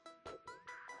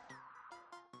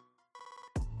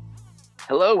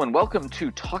Hello and welcome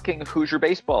to Talking Hoosier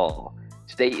Baseball.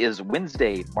 Today is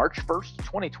Wednesday, March 1st,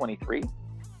 2023.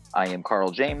 I am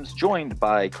Carl James, joined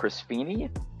by Chris Feeney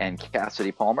and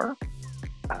Cassidy Palmer.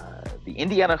 The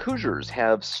Indiana Hoosiers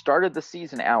have started the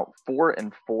season out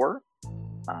 4-4,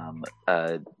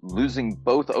 losing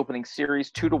both opening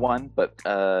series 2-1, but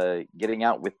getting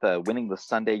out with winning the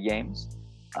Sunday games.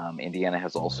 Indiana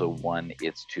has also won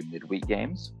its two midweek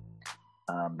games.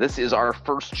 This is our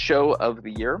first show of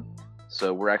the year.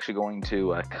 So we're actually going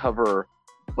to cover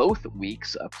both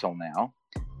weeks up till now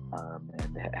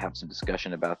and have some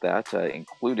discussion about that,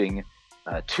 including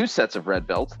two sets of red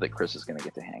belts that Chris is going to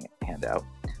get to hand out.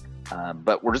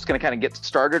 But we're just going to kind of get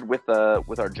started with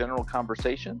our general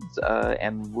conversations,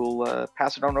 and we'll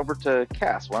pass it on over to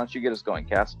Cass. Why don't you get us going,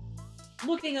 Cass?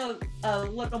 Looking a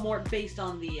little more based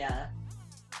on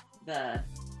the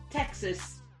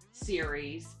Texas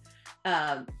series,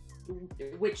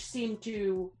 which seemed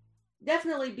to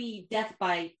definitely be death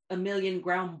by a million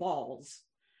ground balls.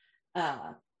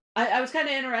 I was kind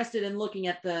of interested in looking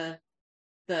at the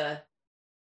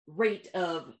rate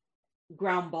of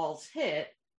ground balls hit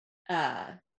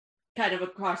kind of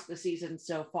across the season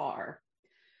so far.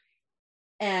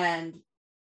 And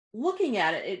looking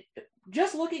at it,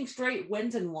 just looking straight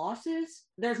wins and losses,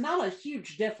 there's not a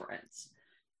huge difference.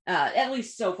 At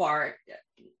least so far.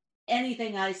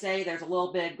 Anything I say, there's a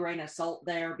little bit of grain of salt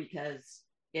there because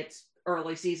it's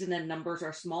early season and numbers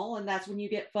are small, and that's when you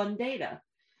get fun data.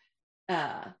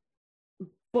 But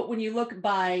when you look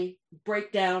by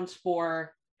breakdowns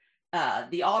for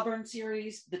the Auburn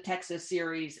series, the Texas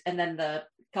series, and then the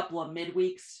couple of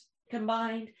midweeks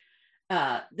combined,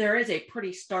 there is a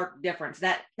pretty stark difference.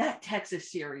 That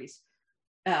Texas series,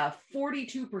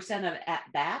 42% of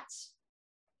at-bats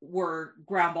were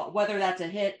ground ball, whether that's a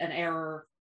hit, an error,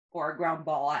 or a ground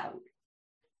ball out.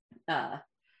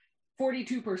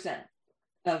 42%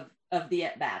 of the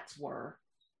at-bats were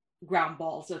ground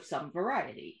balls of some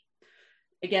variety.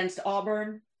 Against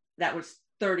Auburn, that was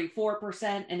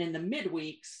 34%, and in the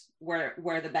midweeks,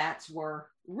 where the bats were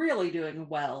really doing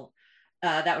well,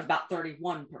 that was about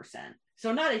 31%.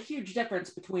 So not a huge difference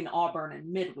between Auburn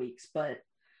and midweeks, but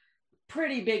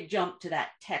pretty big jump to that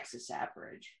Texas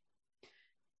average.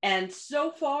 And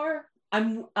so far,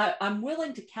 I'm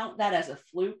willing to count that as a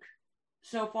fluke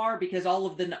so far, because all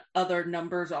of the other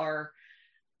numbers are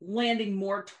landing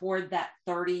more toward that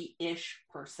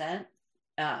 30-ish%.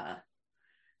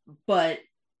 But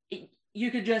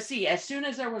you could just see, as soon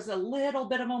as there was a little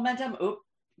bit of momentum,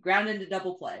 ground into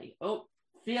double play.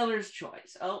 Fielder's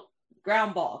choice.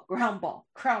 Ground ball.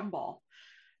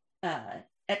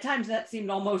 At times that seemed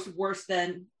almost worse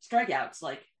than strikeouts.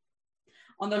 Like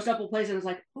on those double plays, it was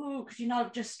like, could you not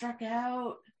have just struck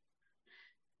out?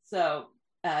 So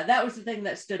that was the thing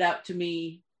that stood out to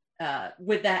me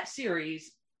with that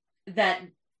series that,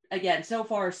 again, so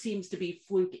far seems to be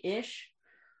fluke-ish.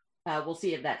 We'll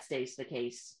see if that stays the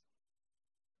case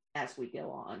as we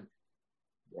go on.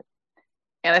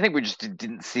 And I think we just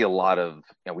didn't see a lot of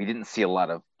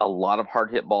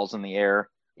hard hit balls in the air.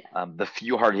 Yeah. The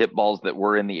few hard hit balls that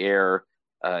were in the air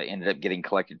ended up getting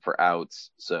collected for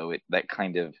outs. So that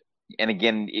kind of, and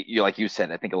again, like you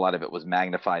said, I think a lot of it was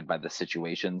magnified by the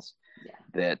situations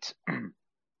that,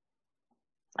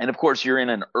 and of course you're in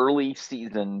an early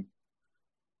season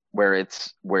where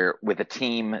with a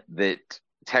team that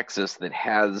Texas that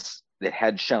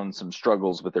had shown some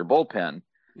struggles with their bullpen.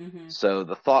 Mm-hmm. So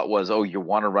the thought was, you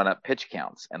want to run up pitch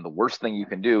counts, and the worst thing you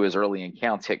can do is early in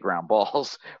counts hit ground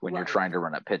balls when you're trying to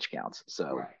run up pitch counts.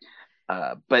 So,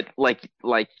 but like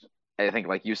I think,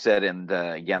 like you said, and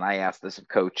again, I asked this of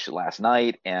Coach last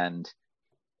night, and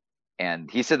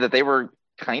he said that they were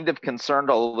kind of concerned,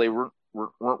 although they weren't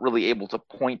really able to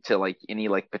point to like any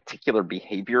like particular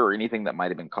behavior or anything that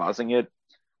might have been causing it.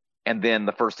 And then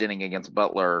the first inning against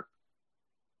Butler,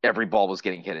 every ball was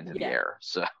getting hit into the air.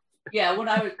 So yeah, when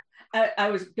I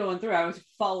was going through, I was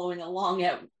following along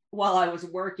while I was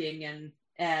working,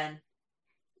 and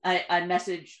I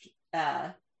messaged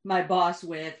my boss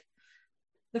with,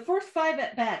 the first 5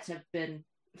 at bats have been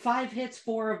 5 hits,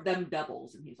 4 of them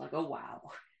doubles, and he's like, oh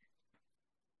wow.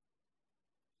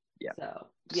 Yeah.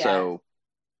 So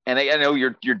and I know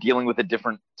you're dealing with a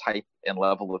different type and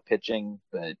level of pitching,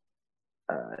 but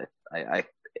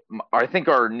I think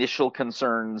our initial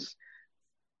concerns,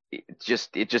 it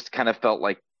just kind of felt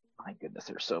like, my goodness,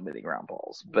 there's so many ground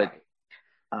balls. But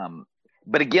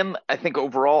but again, I think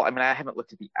overall, I mean, I haven't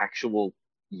looked at the actual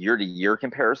year-to-year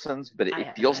comparisons, but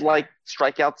it feels like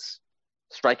strikeouts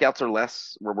are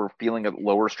less, where we're feeling a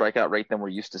lower strikeout rate than we're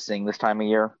used to seeing this time of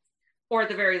year. Or at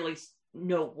the very least,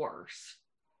 no worse.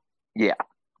 Yeah.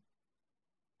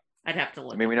 I'd have to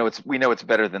look. I mean, we know it's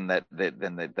better than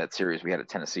that series we had at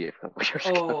Tennessee a couple years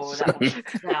ago. Oh, So.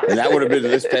 And that would have been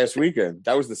this past weekend.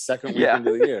 That was the second weekend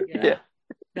of the year. Yeah.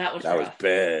 That was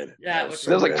bad. That was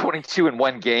It was like 22 in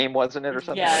one game, wasn't it, or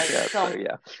something like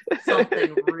that?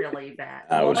 Something really bad.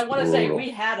 I want to say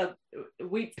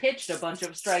we pitched a bunch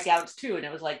of strikeouts too, and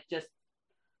it was like just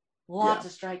lots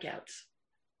of strikeouts.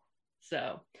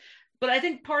 So, but I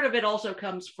think part of it also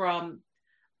comes from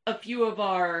a few of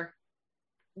our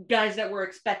guys that were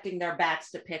expecting their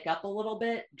bats to pick up a little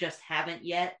bit, just haven't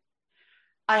yet.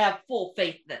 I have full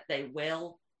faith that they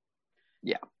will.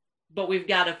 Yeah. But we've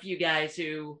got a few guys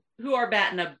who are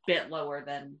batting a bit lower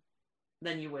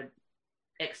than you would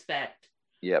expect.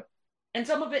 Yep. And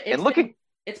some of it,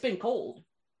 it's been cold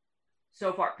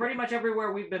so far. Pretty much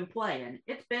everywhere we've been playing,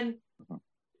 it's been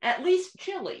at least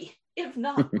chilly, if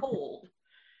not cold.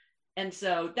 And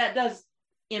so that does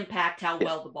impact how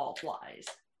well the ball flies.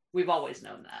 We've always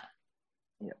known that.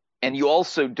 Yeah. And you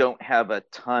also don't have a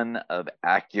ton of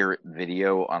accurate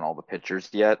video on all the pitchers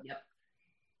yet. Yep.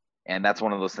 And that's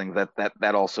one of those things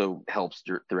that also helps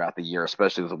throughout the year,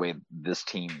 especially with the way this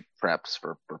team preps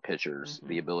for pitchers,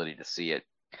 the ability to see it.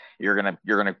 You're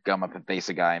gonna come up and face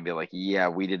a guy and be like, yeah,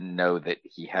 we didn't know that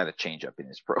he had a changeup in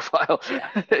his profile.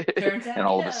 Turns out and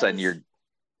all of a sudden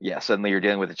suddenly you're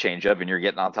dealing with a changeup and you're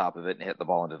getting on top of it and hit the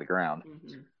ball into the ground.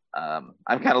 I'm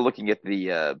kind of looking at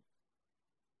the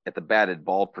batted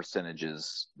ball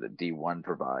percentages that D1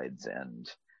 provides and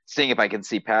seeing if I can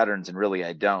see patterns, and really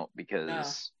I don't,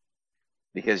 because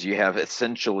you have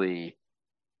essentially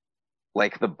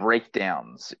like the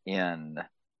breakdowns in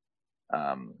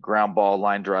ground ball,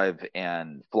 line drive,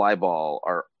 and fly ball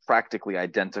are practically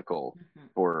identical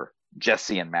for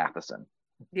Jesse and Matheson.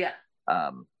 Yeah.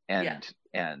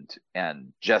 And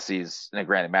Jesse's, and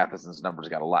granted, Matheson's numbers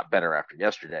got a lot better after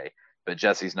yesterday, but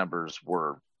Jesse's numbers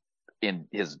were in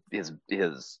his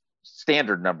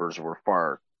standard numbers were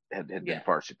had been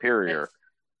far superior.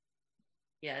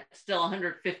 It's still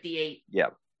 158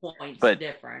 points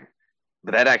different.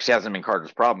 But that actually hasn't been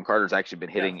Carter's problem. Carter's actually been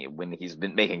hitting when he's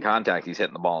been making contact, he's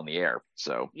hitting the ball in the air.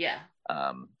 So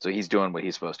so he's doing what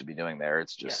he's supposed to be doing there.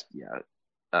 It's just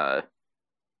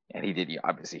and he did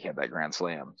obviously have that grand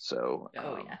slam. So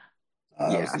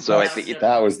so I think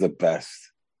that was the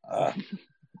best.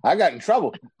 I got in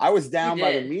trouble. I was down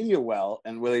by the media well,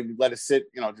 and where they let us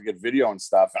sit, to get video and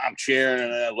stuff. And I'm cheering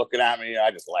and they're looking at me.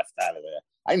 I just left out of there.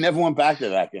 I never went back to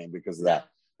that game because of that.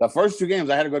 The first two games,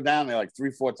 I had to go down there like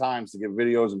 3-4 times to get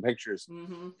videos and pictures.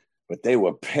 But they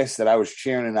were pissed that I was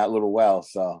cheering in that little well.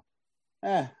 So,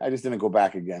 I just didn't go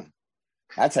back again.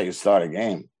 That's how you start a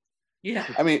game. Yeah.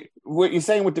 I mean, what you're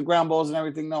saying with the ground balls and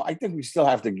everything, no, I think we still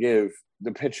have to give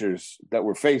the pitchers that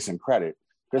we're facing credit.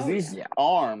 Because these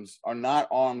arms are not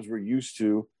arms we're used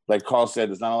to. Like Carl said,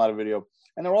 there's not a lot of video.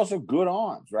 And they're also good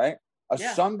arms, right? A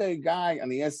Sunday guy on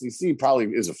the SEC probably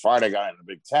is a Friday guy in the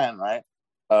Big Ten, right?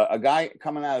 A guy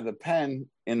coming out of the pen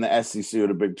in the SEC or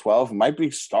the Big 12 might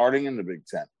be starting in the Big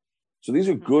Ten. So these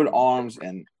are good arms.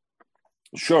 And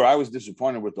sure, I was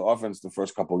disappointed with the offense the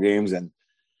first couple of games. And,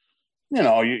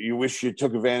 you wish you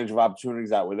took advantage of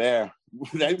opportunities that were there.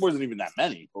 There wasn't even that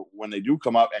many. But when they do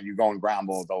come up and you're going ground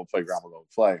ball, double play,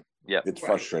 it's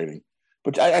frustrating.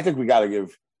 But I think we got to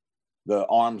give the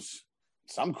arms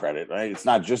some credit, right? It's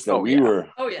not just that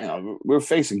we're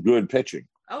facing good pitching.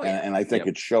 And I think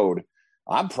it showed.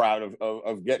 I'm proud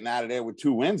of getting out of there with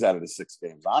 2 wins out of the 6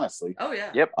 games, honestly. Oh,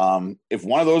 yeah. Yep. If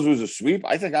one of those was a sweep,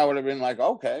 I think I would have been like,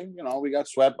 okay, we got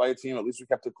swept by a team. At least we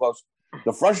kept it close.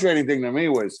 The frustrating thing to me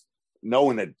was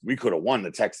knowing that we could have won the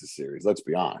Texas series. Let's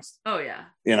be honest. Oh, yeah.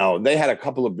 They had a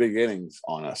couple of big innings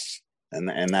on us,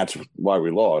 and that's why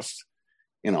we lost.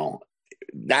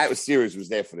 That series was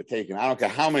there for the taking. I don't care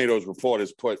how many of those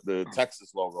reporters put the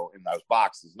Texas logo in those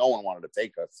boxes. No one wanted to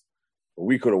take us. But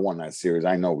we could have won that series.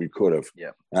 I know we could have.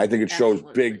 Yeah. And I think it shows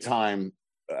big time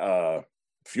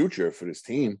future for this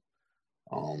team.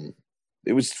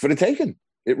 It was for the taking.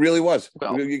 It really was.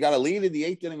 Well, you got a lead in the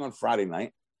 8th inning on Friday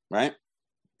night, right?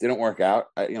 Didn't work out.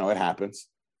 It happens.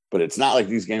 But it's not like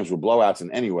these games were blowouts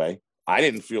in any way. I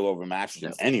didn't feel overmatched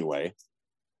in any way.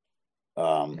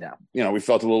 We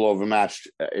felt a little overmatched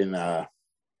in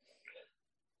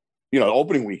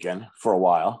opening weekend for a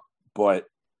while, but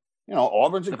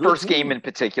Auburn's a good first team. game in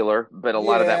particular, but a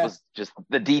lot of that was just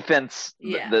the defense.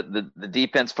 The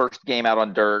defense first game out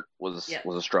on dirt was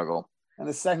a struggle. And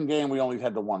the second game we only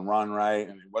had the 1 run, right?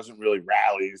 And it wasn't really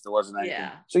rallies. There wasn't anything.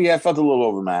 So I felt a little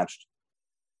overmatched.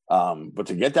 But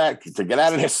to get out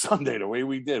of there Sunday the way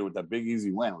we did with that big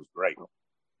easy win was great.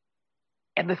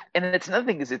 And it's another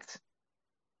thing is it's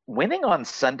winning on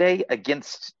Sunday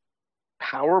against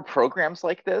power programs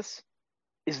like this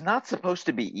is not supposed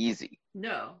to be easy.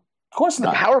 No. Of course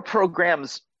not. The power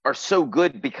programs are so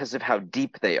good because of how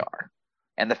deep they are.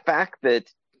 And the fact that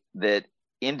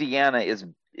Indiana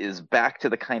is back to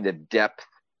the kind of depth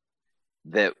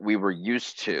that we were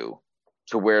used to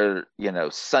where,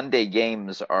 Sunday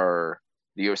games are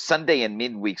Sunday and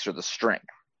midweeks are the strength.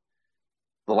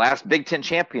 The last Big Ten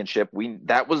championship,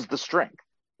 that was the strength.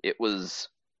 It was,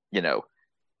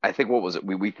 I think what was it?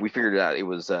 We figured it out. It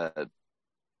was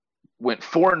went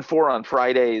 4-4 on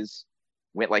Fridays,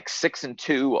 went like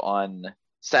 6-2 on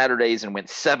Saturdays, and went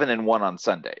 7-1 on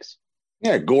Sundays.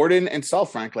 Yeah, Gordon and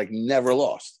Saalfrank never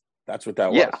lost. That's what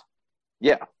that was.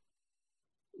 Yeah.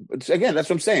 But again, that's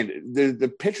what I'm saying.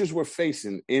 The pitchers we're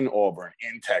facing in Auburn,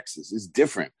 in Texas, is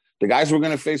different. The guys we're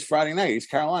going to face Friday night, East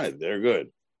Carolina, they're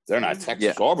good. They're not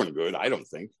Texas Auburn good, I don't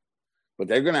think. But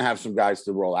they're going to have some guys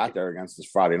to roll out there against us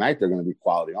Friday night. They're going to be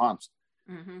quality arms.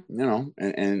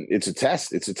 And it's a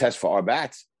test. It's a test for our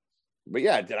bats. But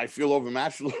yeah, did I feel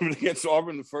overmatched a little bit against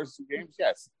Auburn the first 2 games?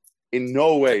 Yes. In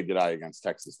no way did I against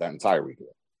Texas that entire weekend.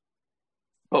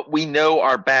 But we know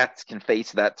our bats can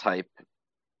face that type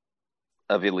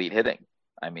of elite hitting.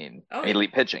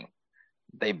 Elite pitching.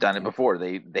 They've done it before.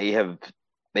 They have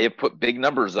put big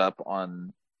numbers up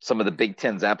on some of the Big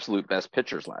Ten's absolute best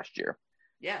pitchers last year.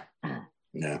 Yeah.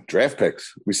 Yeah. Draft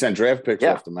picks. We sent draft picks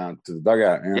off the mound to the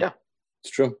dugout. Yeah.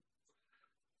 It's true.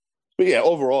 But yeah,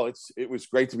 overall, it was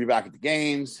great to be back at the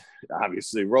games.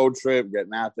 Obviously, road trip,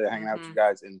 getting out there, hanging out with you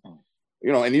guys. And,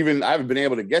 and even I haven't been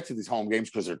able to get to these home games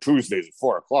because they're Tuesdays at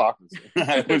 4:00.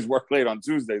 I always work late on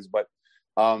Tuesdays. But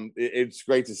it's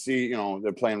great to see,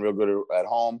 they're playing real good at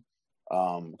home.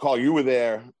 Carl, you were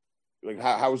there.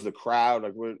 How was the crowd?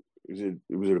 Was it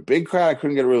a big crowd? I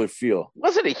couldn't get a really feel. It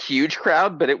wasn't a huge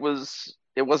crowd, but it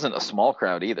wasn't a small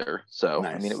crowd either. So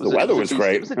nice. The weather was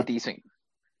great. It was a decent.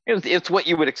 It's what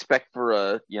you would expect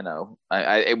for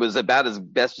it was about as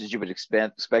best as you would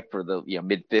expect for the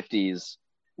mid 50s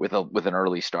with an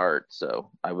early start.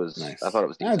 So nice. I thought it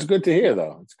was decent. It's good to hear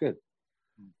though. It's good.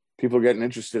 People are getting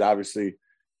interested, obviously,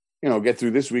 get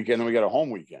through this weekend and we got a home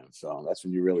weekend. So that's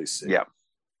when you really see. Yeah.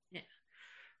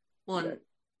 Well,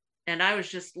 and I was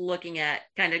just looking at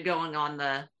kind of going on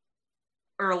the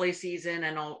early season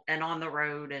and on the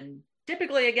road, and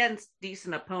typically against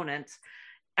decent opponents.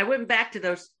 I went back to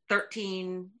those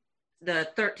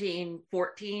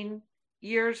 13-14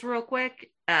 years real quick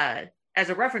as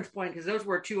a reference point, because those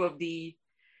were 2 of the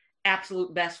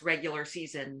absolute best regular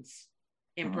seasons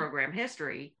in program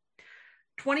history.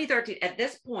 2013, at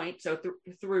this point, so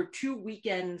through 2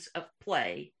 weekends of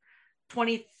play,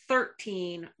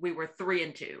 2013, we were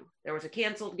 3-2. There was a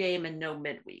canceled game and no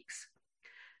midweeks.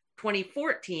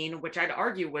 2014, which I'd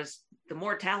argue was the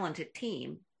more talented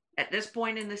team at this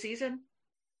point in the season,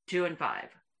 2-5.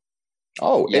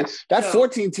 Oh, yes. That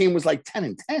 14 team was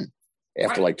 10-10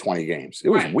 after 20 games. It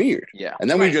was weird. Yeah. And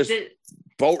then we just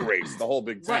boat raced the whole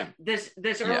Big Ten. Right.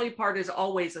 This early part is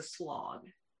always a slog.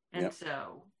 And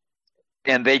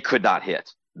and they could not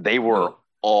hit. They were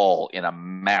all in a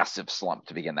massive slump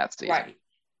to begin that season. Right.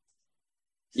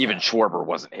 Even Schwarber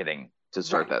wasn't hitting to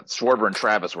start that. Schwarber and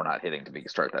Travis were not hitting to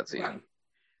start that season.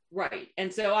 Right.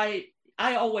 And so I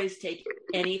always take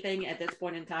anything at this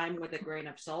point in time with a grain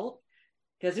of salt,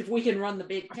 because if we can run the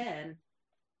Big Ten.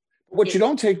 What you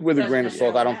don't take with a grain of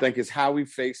salt, I don't think, is how we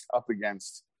faced up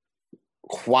against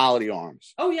quality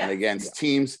arms. Oh, yeah. And against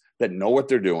teams that know what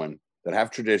they're doing, that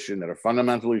have tradition, that are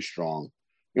fundamentally strong.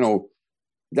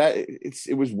 That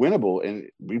it was winnable, and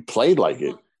we played like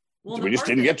it. Well, we just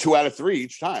didn't get 2 out of 3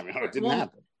 each time. It didn't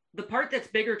happen. The part that's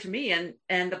bigger to me,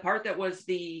 and the part that was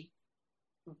the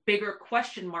bigger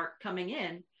question mark coming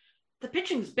in, the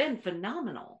pitching's been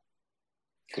phenomenal.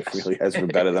 It really has been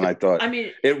better than I thought.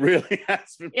 It really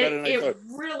has been better than I thought.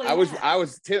 Really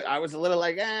I was a little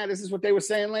like, this is what they were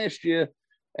saying last year.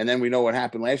 And then we know what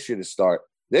happened last year to start.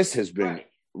 This has been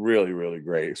really, really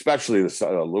great, especially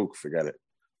the Luke, forget it.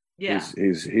 Yeah.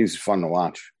 He's fun to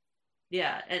watch.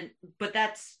 Yeah. But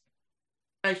that's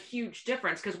a huge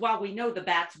difference, because while we know the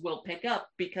bats will pick up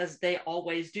because they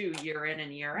always do year in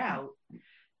and year out,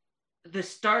 the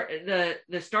start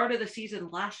of the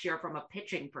season last year from a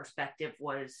pitching perspective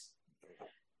was,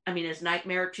 is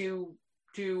nightmare too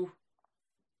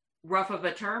rough of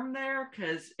a term there?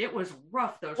 Because it was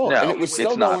rough those and it was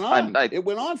still going on. It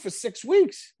went on for 6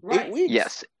 weeks, 8 weeks.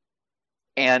 Yes.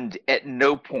 And at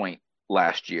no point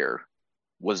last year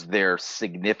was there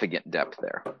significant depth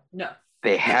there. No.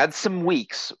 They had some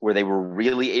weeks where they were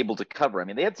really able to cover.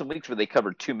 They had some weeks where they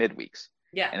covered 2 midweeks.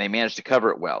 Yeah. And they managed to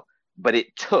cover it well. But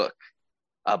it took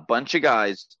a bunch of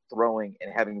guys throwing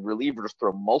and having relievers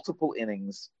throw multiple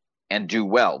innings and do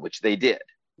well, which they did.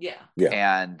 Yeah.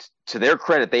 And to their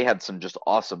credit, they had some just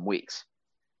awesome weeks.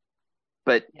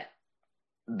 But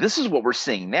this is what we're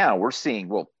seeing now. We're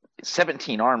seeing,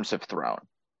 17 arms have thrown.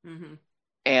 Mm-hmm.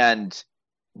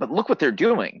 But look what they're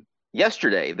doing.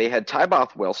 Yesterday, they had Ty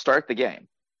Bothwell start the game.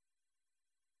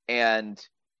 And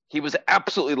he was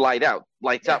absolutely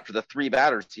lights out for the 3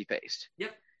 batters he faced.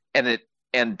 Yep.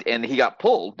 And he got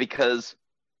pulled because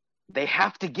they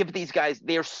have to give these guys,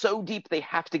 they are so deep, they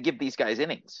have to give these guys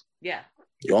innings. Yeah.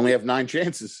 You only have 9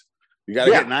 chances. You got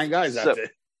to get 9 guys out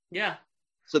there. Yeah.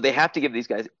 So they have to give these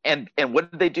guys. And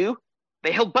what did they do?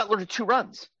 They held Butler to 2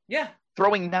 runs. Yeah.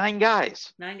 Throwing 9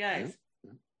 guys. 9 guys.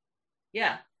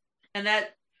 Yeah. And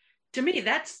that, to me,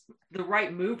 that's the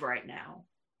right move right now.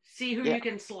 See who you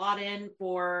can slot in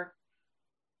for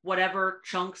whatever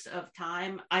chunks of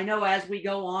time. I know as we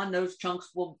go on, those chunks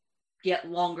will get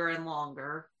longer and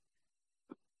longer.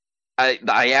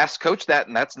 I asked Coach that,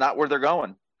 and that's not where they're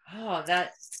going. Oh,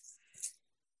 that.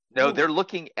 No, they're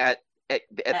looking at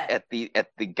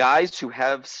the guys who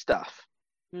have stuff,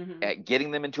 at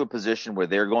getting them into a position where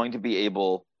they're going to be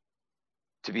able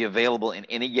to be available in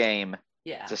any game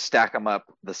to stack them up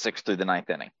the 6th through the 9th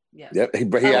inning. Yeah. Yep. He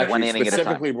actually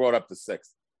specifically brought up the 6th.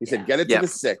 He said, get it to the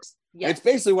 6th. Yeah. It's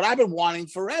basically what I've been wanting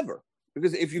forever.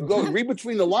 Because if you go read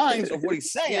between the lines of what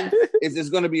he's saying, if there's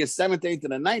going to be a 7th, 8th,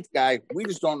 and a 9th guy, we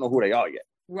just don't know who they are yet.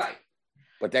 Right.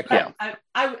 But that could.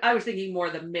 I was thinking more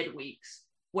the midweeks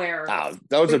where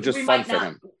those are just fun for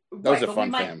him. Those are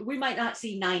fun for him. We might not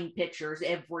see 9 pitchers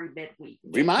every midweek.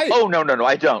 We might. Oh no,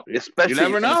 I don't. Especially, you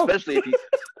never know. Especially if you.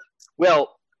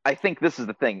 Well, I think this is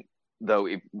the thing, though.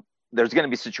 If there's going to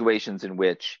be situations in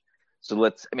which,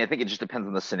 I think it just depends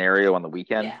on the scenario on the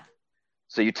weekend. Yeah.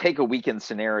 So you take a weekend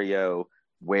scenario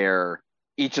where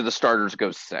each of the starters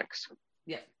goes 6.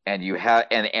 Yeah. And you have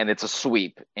and it's a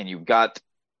sweep, and you've got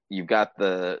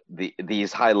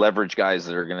these high leverage guys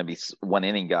that are going to be 1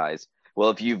 inning guys. Well,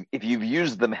 if you've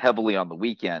used them heavily on the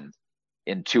weekend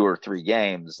in 2 or 3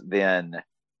 games, then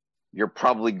you're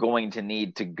probably going to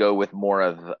need to go with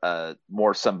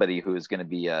more somebody who is going to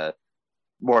be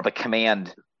more of a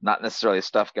command, not necessarily a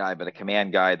stuff guy, but a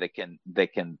command guy that can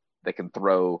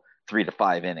throw 3 to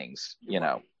 5 innings.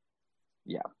 Yeah.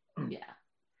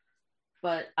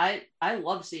 But I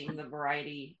love seeing the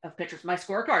variety of pitchers. My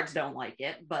scorecards don't like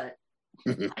it, but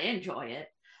I enjoy it.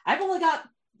 I've only got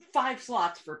 5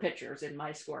 slots for pitchers in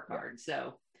my scorecard,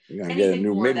 so you're gonna get a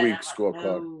new midweek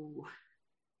scorecard. No.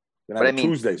 But I mean,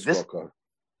 Tuesday scorecard.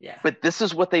 Yeah. But this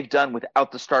is what they've done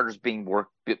without the starters being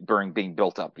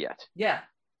built up yet. Yeah.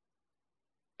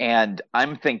 And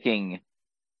I'm thinking,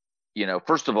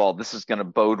 first of all, this is going to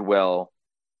bode well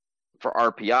for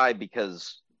RPI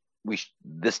because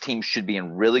this team should be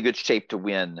in really good shape to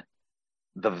win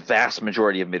the vast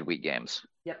majority of midweek games.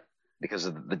 Yep. Because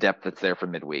of the depth that's there for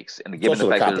midweeks, and given the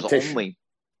fact that there's only.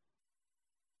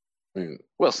 I mean,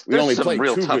 we only play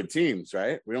 2 good teams,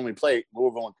 right? We only play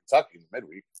Louisville and Kentucky in the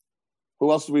midweek.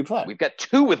 Who else do we play? We've got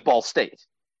 2 with Ball State.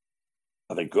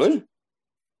 Are they good?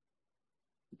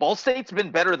 Ball State's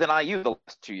been better than IU the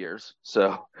last 2 years.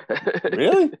 So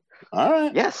really? All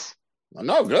right. Yes.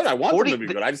 No, good. I want them to be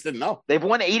good. I just didn't know. They've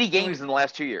won 80 games in the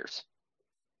last 2 years.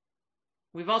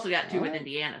 We've also got 2 with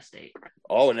Indiana State.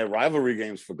 Oh, and they're rivalry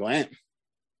games for Glant.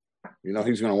 He's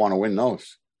going to want to win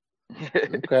those.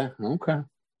 Okay. And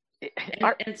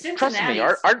trust me,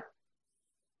 I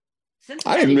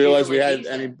didn't realize we had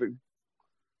any big.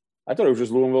 I thought it was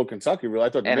just Louisville, Kentucky. Really, I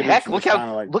thought. And heck, look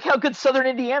how good Southern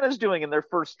Indiana's doing in their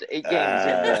first 8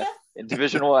 games in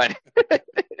Division I.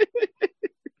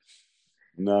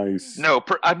 Nice. No,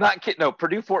 I'm not kidding. No,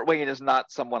 Purdue Fort Wayne is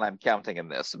not someone I'm counting in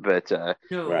this, but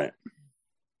no. Right.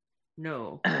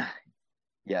 No.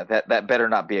 Yeah, that better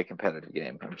not be a competitive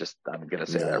game. I'm gonna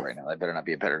say that right now. That better not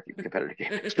be a competitive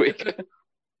game next week.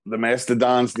 The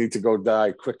Mastodons need to go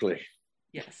die quickly.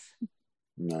 Yes.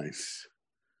 Nice.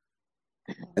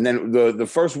 And then the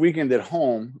first weekend at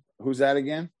home, who's that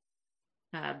again?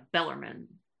 Bellarmine.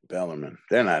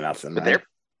 They're not nothing. But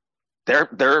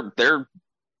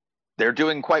they're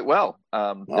doing quite well. They're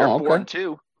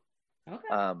 4-2.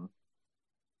 Okay.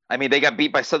 I mean, they got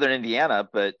beat by Southern Indiana,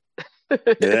 but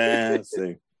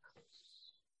see.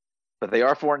 But they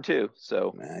are 4-2.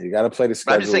 So you got to play the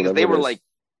schedule. I'm just saying they were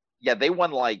they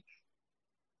won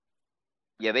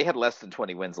they had less than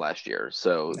 20 wins last year.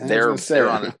 So they're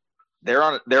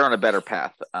on a better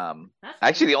path.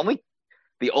 Actually,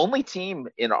 the only team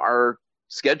in our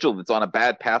schedule that's on a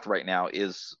bad path right now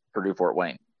is Purdue Fort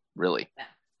Wayne. Really.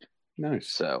 Nice.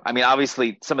 So I mean,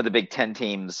 obviously, some of the Big Ten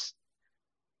teams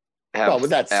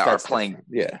are playing.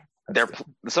 Yeah,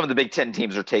 some of the Big Ten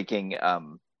teams are taking.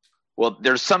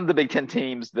 There's some of the Big Ten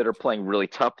teams that are playing really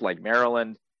tough, like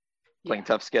Maryland. playing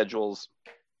tough schedules.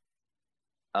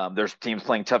 There's teams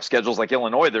playing tough schedules like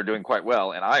Illinois. They're doing quite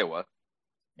well, and Iowa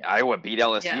beat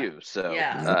LSU.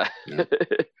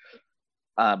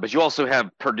 But you also have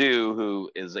Purdue, who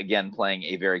is again playing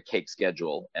a very cake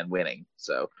schedule and winning.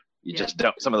 So you just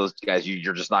don't. Some of those guys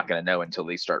you're just not going to know until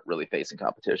they start really facing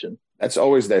competition. That's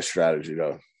always their strategy,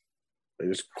 though. They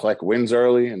just collect wins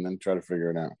early and then try to figure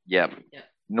it out. Yep.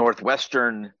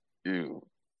 Northwestern,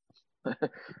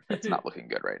 it's not looking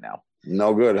good right now.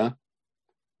 No good, huh?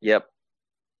 Yep.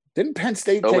 Didn't Penn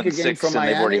State take a game from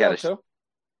Miami too?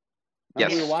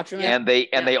 Yes. We were watching it? And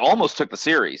they almost took the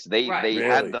series. They Really?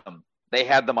 had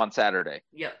them on Saturday.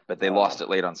 Yep. But they lost it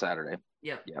late on Saturday.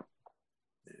 Yep.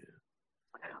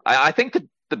 I think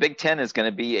the Big Ten is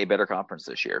going to be a better conference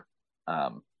this year.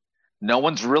 No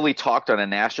one's really talked on a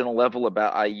national level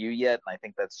about IU yet, and I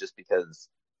think that's just because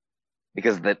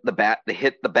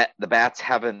the bats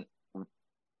haven't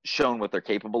shown what they're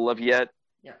capable of yet.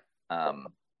 Yeah.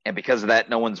 And because of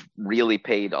that, no one's really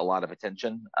paid a lot of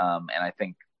attention. And I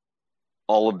think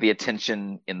all of the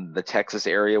attention in the Texas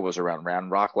area was around Round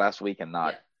Rock last week and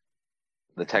not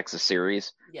the Texas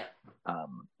series. Yeah.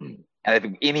 And I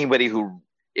think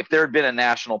if there had been a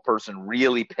national person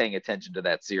really paying attention to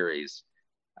that series,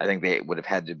 I think they would have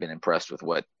had to have been impressed with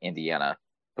what Indiana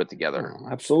put together. Oh,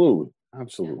 absolutely.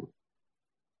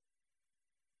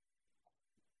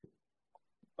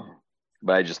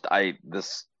 But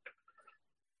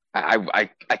I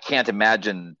can't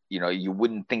imagine, you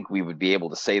wouldn't think we would be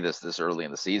able to say this early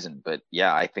in the season, but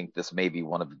yeah, I think this may be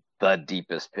one of the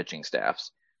deepest pitching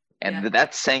staffs. And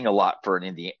that's saying a lot for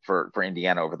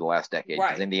Indiana over the last decade,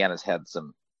 because Indiana's had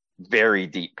some very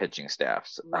deep pitching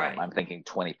staffs. I'm thinking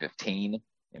 2015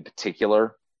 in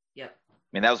particular. Yep. I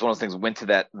mean, that was one of those things. Went to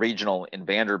that regional in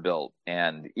Vanderbilt,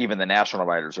 and even the national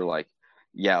writers are like,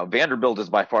 yeah, Vanderbilt is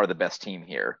by far the best team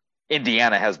here.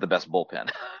 Indiana has the best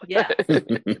bullpen. Yeah.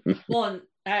 Well, and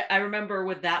I remember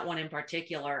with that one in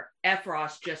particular,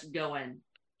 Efros just going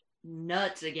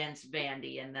nuts against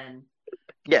Vandy, and then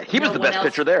he was the best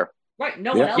pitcher there. Right.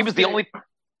 No one else. He was the only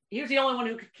one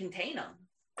who could contain him.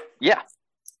 Yeah.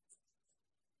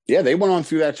 Yeah, they went on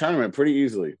through that tournament pretty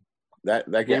easily.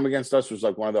 That game against us was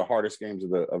like one of the hardest games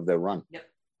of their run. Yep.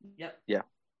 Yeah.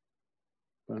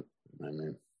 But I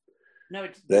mean,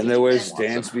 then there was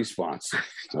Dansby sponsor.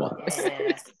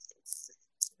 At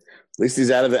least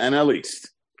he's out of the NL East.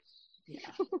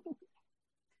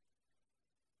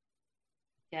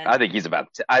 I think he's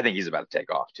about to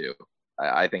take off too.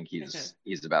 I think he's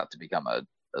about to become a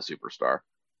superstar.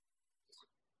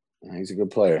 He's a good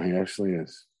player. He actually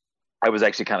is. I was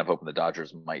actually kind of hoping the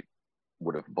Dodgers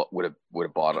would have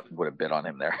bid on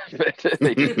him there. But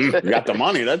they got the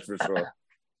money, that's for sure.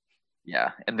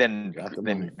 Yeah, and then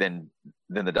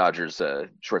the Dodgers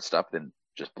shortstop then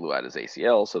just blew out his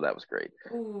ACL, so that was great.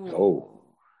 Ooh. Oh,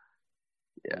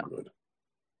 yeah, good.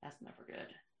 That's never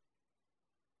good.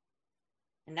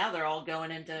 And now they're all going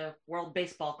into World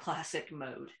Baseball Classic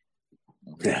mode.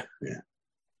 Yeah.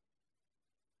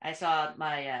 I saw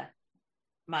my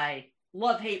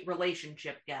love-hate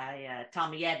relationship guy,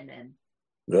 Tommy Edman,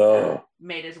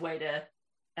 made his way to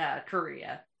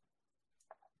Korea.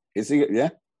 Is he? Yeah.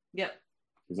 Yep.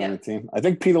 He's on the team. I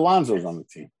think Pete Alonso's on the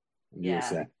team.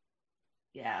 Yeah.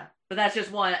 But that's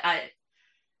just one.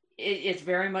 It's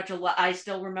very much I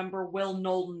still remember Will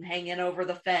Knowlton hanging over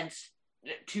the fence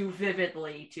too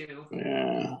vividly to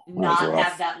not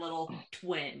have that little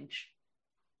twinge.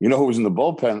 You know who was in the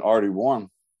bullpen? Artie Warm.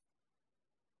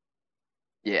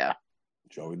 Yeah.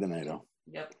 Joey Donato.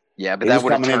 Yep. Yeah, but that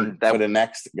would have turned for the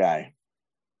next guy.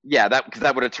 Yeah, because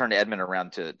that would have turned Edman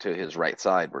around to his right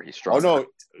side where he's strong. Oh no,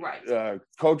 right.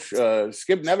 Coach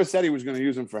Skip never said he was going to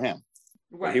use him for him.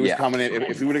 Right. He was coming in.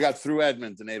 If he would have got through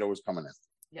Edman, Donato was coming in.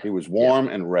 Yep. He was warm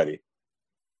and ready.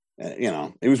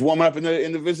 He was warming up in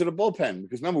the visitor bullpen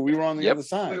because remember we were on the other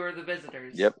side. We were the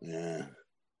visitors. Yep. Yeah.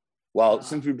 Well,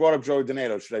 since we brought up Joey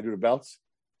Donato, should I do the belts?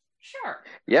 Sure.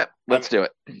 Yep. Let's do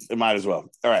it. It might as well.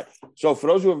 All right. So for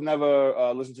those who have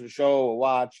never listened to the show or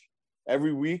watched,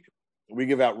 every week we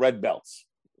give out red belts.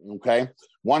 Okay.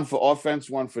 One for offense,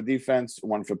 one for defense,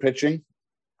 one for pitching.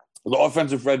 The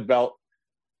offensive red belt,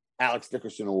 Alex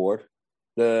Dickerson Award.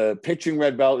 The pitching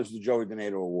red belt is the Joey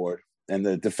Donato Award. And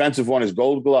the defensive one is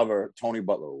Gold Glover, Tony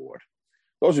Butler Award.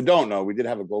 Those who don't know, we did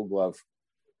have a Gold Glove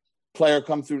player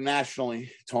come through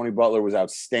nationally. Tony Butler was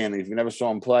outstanding. If you never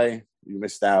saw him play, you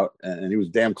missed out. And he was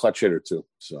a damn clutch hitter too.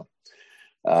 So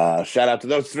shout out to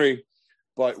those three.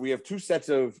 But we have two sets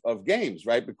of games,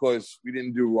 right? Because we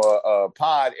didn't do a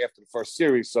pod after the first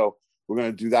series. So we're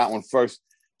going to do that one first.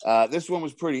 This one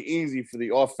was pretty easy for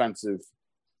the offensive.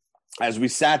 As we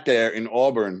sat there in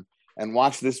Auburn and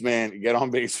watch this man get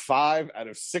on base 5 out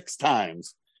of 6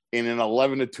 times in an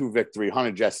 11-2 victory.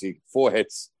 Hunter Jesse, 4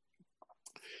 hits.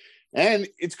 And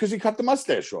it's because he cut the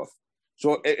mustache off.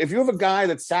 So if you have a guy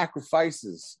that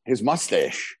sacrifices his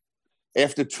mustache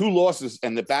after 2 losses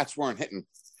and the bats weren't hitting,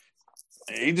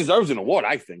 he deserves an award,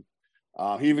 I think.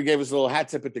 He even gave us a little hat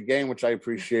tip at the game, which I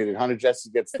appreciated. Hunter Jesse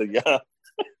gets the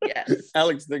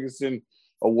Alex Dickerson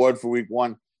award for week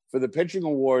 1. For the pitching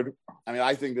award, I mean,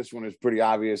 I think this one is pretty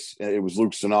obvious. It was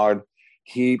Luke Sennard.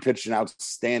 He pitched an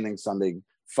outstanding Sunday,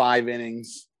 5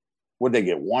 innings. Would they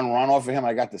get 1 run off of him?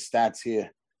 I got the stats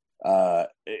here.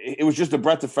 It was just a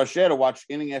breath of fresh air to watch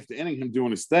inning after inning him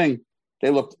doing his thing. They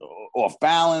looked off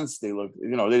balance. They looked, they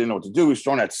didn't know what to do. He was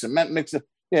throwing that cement mixer.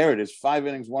 Yeah, here it is. 5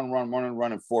 innings, 1 run, 1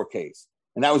 run, and 4 Ks.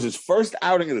 And that was his first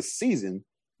outing of the season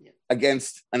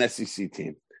against an SEC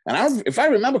team. And if I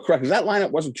remember correctly, that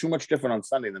lineup wasn't too much different on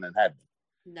Sunday than it had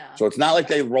been. No. So it's not like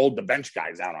they rolled the bench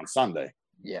guys out on Sunday.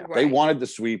 Yeah. They wanted the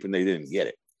sweep and they didn't get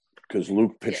it because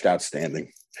Luke pitched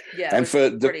outstanding. Yeah, and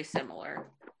for pretty similar.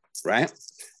 Right?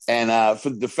 And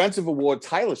for the defensive award,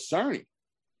 Tyler Cerny.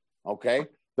 Okay?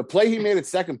 The play he made at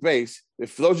second base,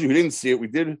 for those of you who didn't see it, we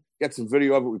did get some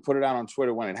video of it. We put it out on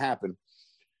Twitter when it happened.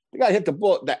 The guy hit the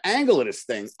ball. The angle of this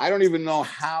thing, I don't even know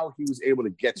how he was able to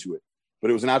get to it, but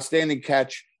it was an outstanding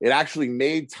catch. It actually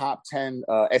made top 10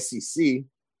 SEC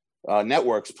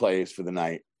networks plays for the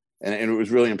night, and it was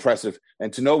really impressive.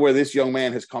 And to know where this young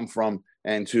man has come from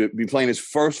and to be playing his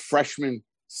first freshman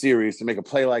series, to make a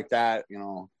play like that,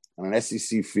 on an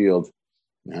SEC field,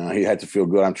 he had to feel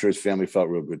good. I'm sure his family felt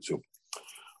real good too.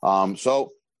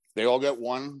 So they all get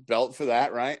 1 belt for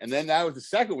that, right? And then that was the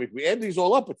second week. We add these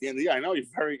all up at the end of the year. I know you're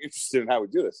very interested in how we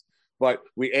do this, but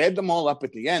we add them all up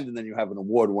at the end, and then you have an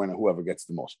award winner, whoever gets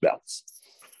the most belts.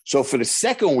 So for the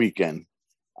second weekend,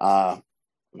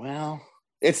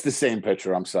 it's the same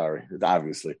pitcher. I'm sorry,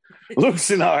 obviously. Luke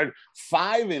Sennard,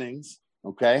 5 innings,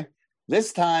 okay?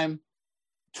 This time,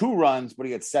 2 runs, but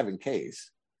he had 7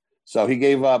 Ks. So he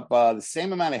gave up the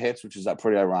same amount of hits, which is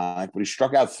pretty ironic, but he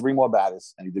struck out 3 more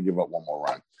batters, and he did give up 1 more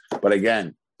run. But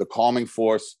again, the calming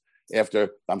force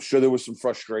after, I'm sure there was some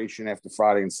frustration after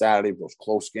Friday and Saturday, those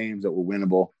close games that were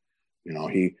winnable.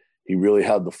 He really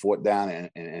held the fort down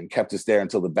and kept us there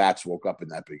until the bats woke up in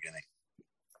that beginning.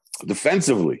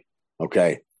 Defensively,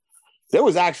 okay,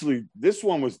 this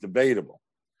one was debatable,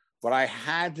 but I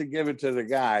had to give it to the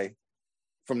guy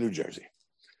from New Jersey.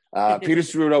 Peter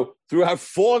Cerruto threw out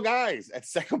 4 guys at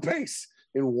second base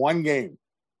in 1 game.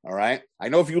 All right. I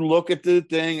know if you look at the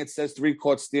thing, it says 3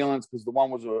 caught stealings because the one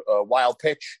was a wild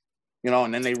pitch,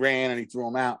 and then they ran and he threw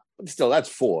them out. But still, that's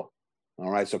 4.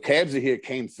 All right. So Cabs here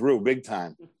came through big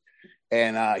time.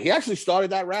 And he actually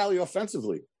started that rally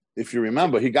offensively. If you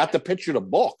remember, he got the pitcher to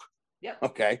balk. Yep.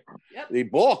 Okay. Yep. He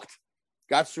balked,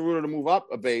 got Cerruto to move up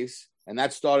a base, and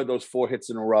that started those 4 hits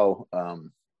in a row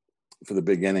for the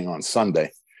big inning on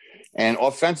Sunday. And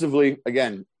offensively,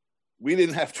 again, we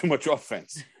didn't have too much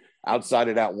offense outside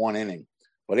of that 1 inning.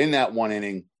 But in that 1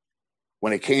 inning,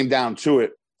 when it came down to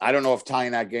it, I don't know if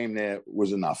tying that game there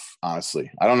was enough,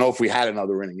 honestly. I don't know if we had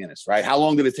another inning in us, right? How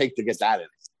long did it take to get that inning?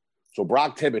 So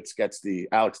Brock Tibbetts gets the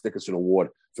Alex Dickerson Award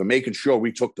for making sure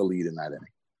we took the lead in that inning,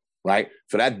 right?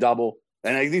 For that double.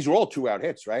 And these were all 2-out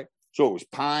hits, right? So it was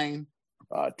Pine,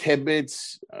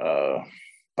 Tibbetts,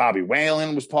 Bobby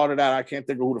Whalen was part of that. I can't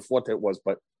think of who the 4th hit was,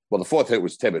 but the 4th hit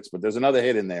was Tibbetts, but there's another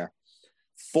hit in there.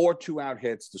 4 2-out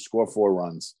hits to score 4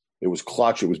 runs. It was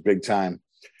clutch. It was big time.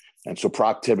 And so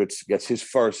Brock Tibbetts gets his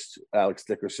first Alex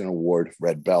Dickerson Award,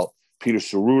 red belt. Peter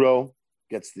Cerruto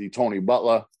gets the Tony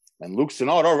Butler, and Luke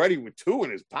Sennard already with 2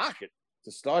 in his pocket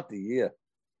to start the year.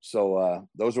 So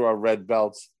those are our red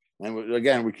belts. And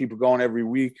again, we keep it going every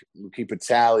week. We keep it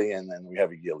tally, and then we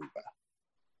have a yearly winner.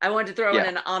 I wanted to throw in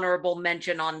an honorable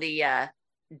mention on the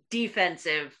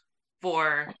defensive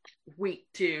for week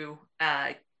 2,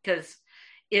 because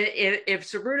if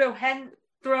Cerruto hadn't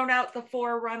thrown out the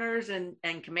 4 runners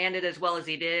and commanded as well as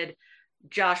he did,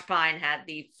 Josh Pine had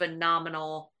the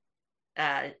phenomenal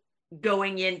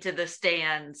going into the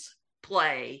stands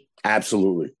play.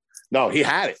 Absolutely. No, he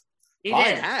had it.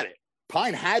 Pine had it.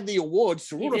 Pine had the award.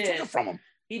 Cerruto took it from him.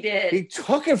 He did. He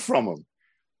took it from him.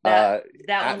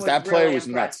 That play really was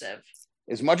impressive. Nuts.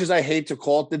 As much as I hate to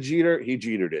call it the Jeter, he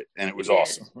Jetered it, and it was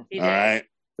awesome. All right?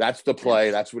 That's the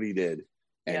play. That's what he did.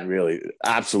 And really,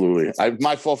 absolutely.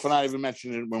 My fault for not even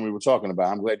mentioning it when we were talking about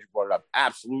it. I'm glad you brought it up.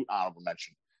 Absolute honorable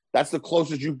mention. That's the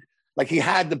closest you – like he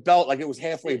had the belt like it was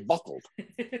halfway buckled,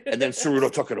 and then Cerruto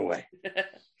took it away.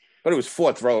 But it was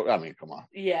 4th row. I mean, come on.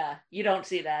 Yeah, you don't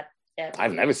see that ever.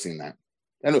 I've never seen that.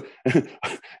 And,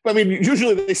 I mean,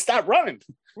 usually they stop running.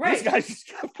 Right. These guys just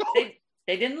kept going.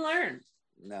 They didn't learn.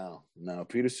 No.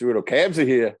 Peter Cerruto. Cavs are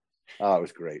here. Oh, it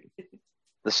was great.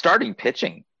 The starting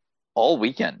pitching all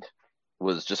weekend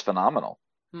was just phenomenal.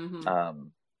 Mm-hmm.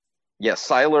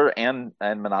 Seiler and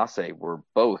Manasseh were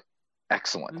both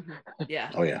excellent. Mm-hmm.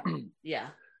 Yeah. Oh, yeah. Yeah.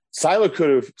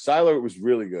 Seiler was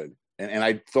really good. And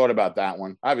I thought about that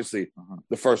one. Obviously,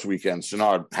 the first weekend,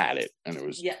 Sinnard had it, and it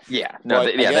was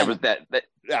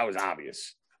that was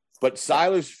obvious. But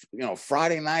Seiler's,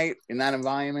 Friday night in that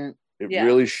environment, it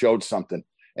really showed something.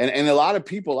 And a lot of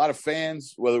people, a lot of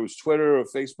fans, whether it was Twitter or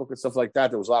Facebook and stuff like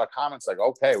that, there was a lot of comments like,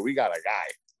 "Okay, we got a guy."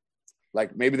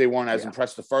 Like maybe they weren't as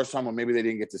impressed the first time, or maybe they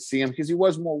didn't get to see him because he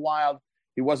was more wild.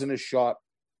 He wasn't as sharp.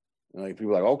 Like people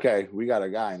were like, "Okay, we got a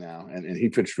guy now," and he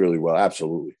pitched really well.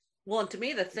 Absolutely. Well, and to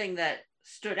me, the thing that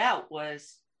stood out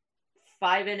was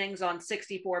 5 innings on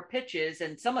 64 pitches,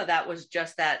 and some of that was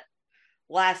just that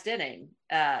last inning.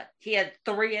 He had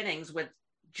 3 innings with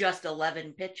just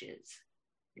 11 pitches.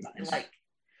 Nice. Like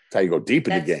that's how you go deep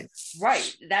in the game.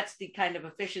 Right. That's the kind of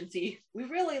efficiency we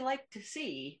really like to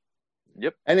see.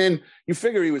 Yep. And then you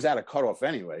figure he was at a cutoff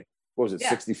anyway. What was it,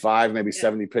 65, maybe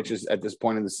 70 pitches at this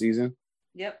point in the season?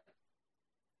 Yep.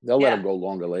 They'll let him go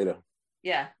longer later.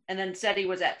 Yeah. And then said he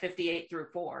was at 58 through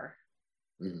 4.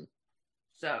 Mm-hmm.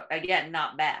 So, again,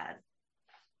 not bad.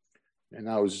 And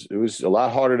it was a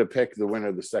lot harder to pick the winner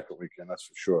of the second weekend, that's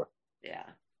for sure. Yeah.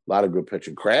 A lot of good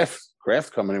pitching.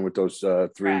 Kraft coming in with those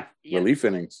 3 relief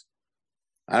innings.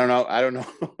 I don't know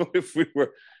if we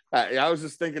were. I was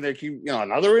just thinking they keep,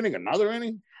 another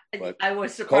inning. But I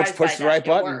was surprised. Coach pushed the right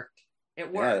button.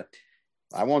 It worked.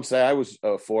 Yeah. I won't say I was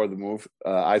for the move.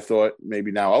 I thought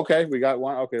maybe now, okay, we got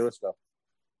one. Okay, let's go.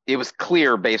 It was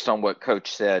clear based on what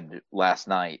Coach said last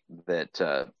night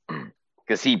that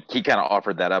because he kind of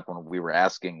offered that up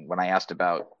when I asked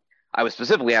about. I was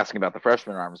specifically asking about the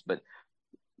freshman arms, but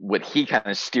what he kind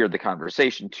of steered the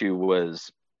conversation to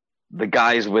was the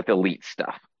guys with elite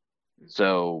stuff.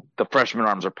 So the freshman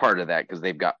arms are part of that because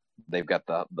they've got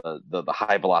the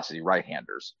high velocity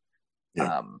right-handers.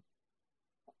 Yeah.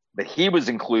 But he was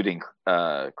including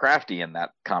Crafty in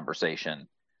that conversation.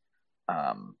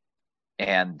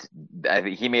 And I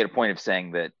think he made a point of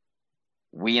saying that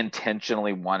we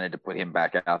intentionally wanted to put him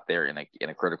back out there in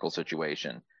a critical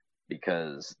situation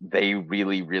because they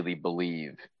really, really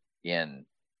believe in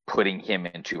putting him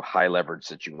into high leverage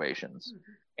situations.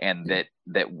 And that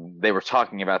they were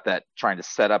talking about that, trying to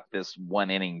set up this 1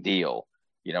 inning deal,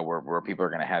 where people are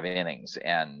going to have innings.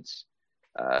 And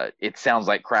it sounds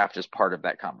like Kraft is part of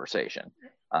that conversation.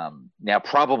 Now,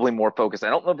 probably more focused.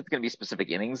 I don't know if it's going to be specific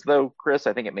innings, though, Chris.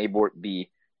 I think it may be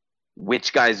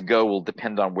which guys go will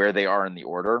depend on where they are in the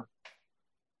order,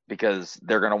 because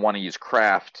they're going to want to use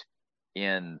Kraft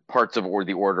in parts of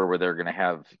the order where they're going to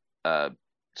have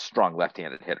strong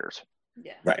left-handed hitters.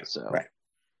 Yeah. Right. So. Right.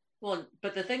 Well,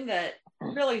 but the thing that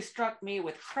really struck me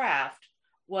with Kraft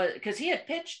was because he had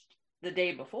pitched the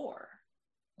day before.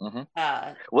 Mm-hmm.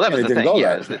 Well, that was the thing.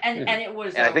 And it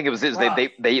was. And I think it was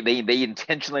they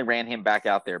intentionally ran him back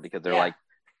out there because they're like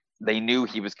they knew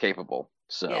he was capable.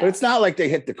 So, but it's not like they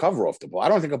hit the cover off the ball. I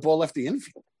don't think a ball left the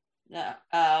infield. No.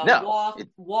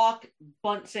 Walk,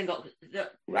 bunt, single.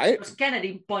 Right.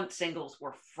 Kennedy bunt singles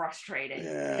were frustrating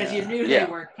because you knew they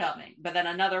were coming. But then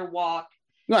another walk.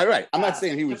 No, right. I'm not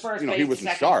saying he was, he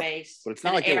wasn't sharp, but it's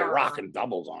not like they were error. rocking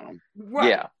doubles on him. Right.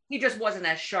 Yeah. He just wasn't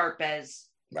as sharp as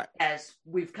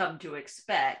we've come to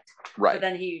expect. Right. But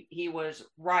then he was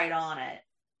right on it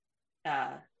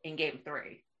in game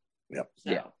 3. Yep.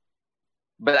 So. Yeah.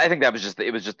 But I think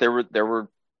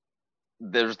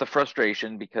there's the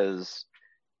frustration because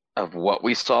of what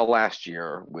we saw last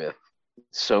year with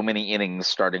so many innings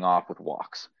starting off with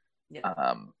walks.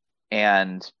 Yeah.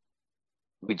 And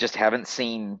we just haven't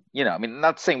seen,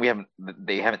 not saying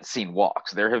they haven't seen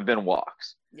walks. There have been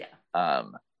walks. Yeah.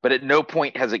 But at no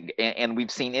point has it, and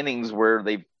we've seen innings where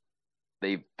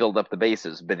they've filled up the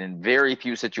bases, but in very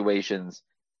few situations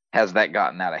has that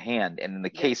gotten out of hand. And in the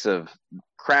case of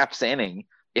Kraft's inning,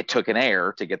 it took an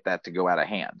error to get that to go out of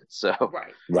hand. So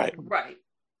right.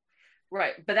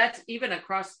 But that's even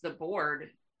across the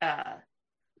board.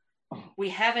 We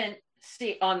haven't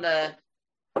seen on the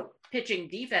pitching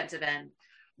defensive end.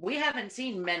 We haven't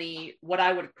seen many what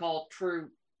I would call true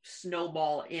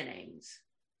snowball innings.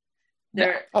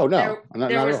 There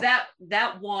was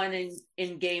that one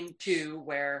in game 2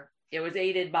 where it was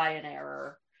aided by an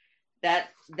error.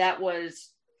 That was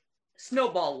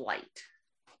snowball light,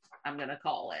 I'm going to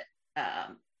call it.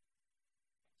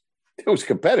 It was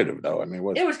competitive, though. I mean,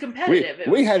 it was competitive.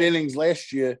 We had innings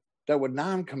last year that were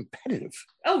non-competitive.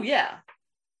 Oh, yeah.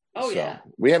 So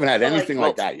we haven't had anything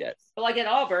like that yet. But like at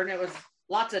Auburn, it was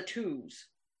lots of 2s.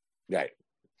 Right.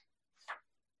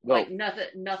 like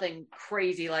nothing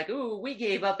crazy. Like, ooh, we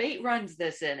gave up 8 runs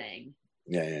this inning.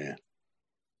 Yeah.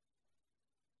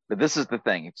 But this is the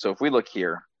thing. So if we look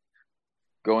here,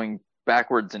 going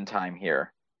backwards in time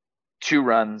here, 2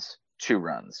 runs, 2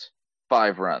 runs,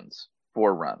 5 runs,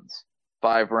 4 runs,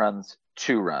 5 runs,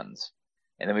 2 runs.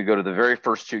 And then we go to the very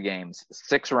first 2 games,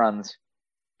 6 runs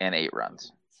and 8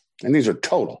 runs. And these are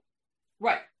total.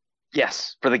 Right.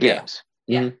 Yes, for the games.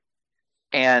 Yeah. Mm-hmm.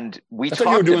 And we I talked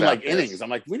thought you were doing about like innings. I'm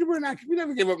like, we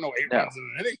never gave up no 8 runs in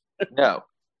an inning. No.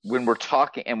 When we're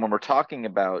talking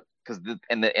about, because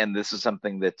and this is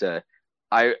something that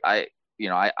I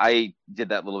did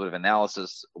that little bit of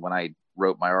analysis when I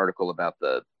wrote my article about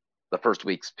the first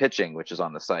week's pitching, which is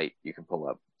on the site you can pull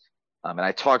up, and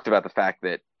I talked about the fact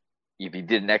that if you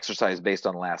did an exercise based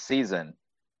on last season,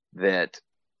 that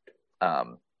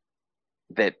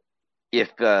if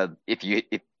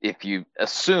you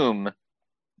assume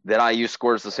that IU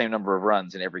scores the same number of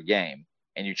runs in every game,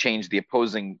 and you change the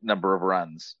opposing number of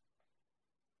runs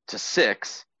to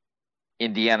 6,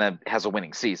 Indiana has a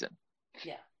winning season.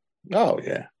 Yeah. Oh,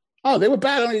 yeah. Oh, they were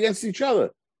battling against each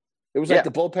other. It was like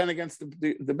the bullpen against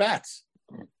the bats.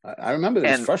 I remember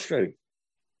this. It was frustrating.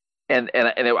 And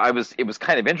it was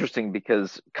kind of interesting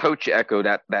because Coach echoed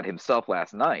that himself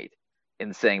last night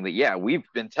in saying that, we've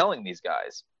been telling these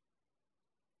guys,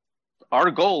 our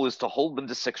goal is to hold them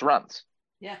to 6 runs.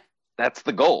 Yeah. That's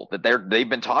the goal that they've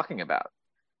been talking about.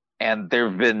 And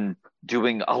they've been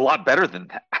doing a lot better than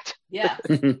that. Yeah.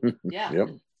 Yeah. Yep.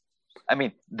 I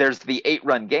mean, there's the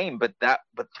 8-run game, but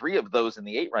 3 of those in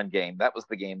the 8-run game, that was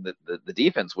the game that the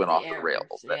defense went off the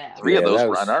rails. Yeah. 3 of those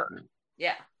were unearned.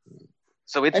 Yeah.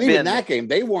 So it's even that game,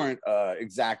 they weren't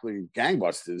exactly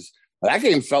gangbusters. That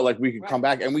game felt like we could come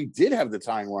back, and we did have the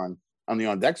tying run on the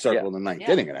on-deck circle in the 9th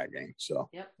inning of that game. So.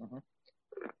 Yep. Mm-hmm.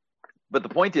 But the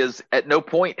point is, at no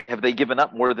point have they given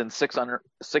up more than 6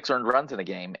 earned runs in a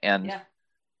game, and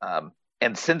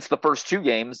since the first 2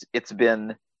 games, it's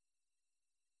been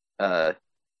 5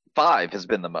 has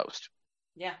been the most.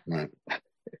 Yeah. Right.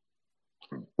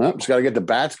 Well, just got to get the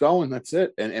bats going. That's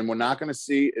it, and we're not going to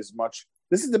see as much.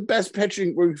 This is the best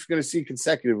pitching we're going to see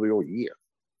consecutively all year.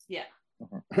 Yeah.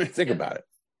 I mean, think about it.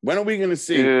 When are we going to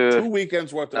see 2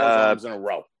 weekends worth of those in a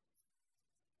row?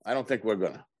 I don't think we're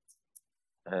gonna.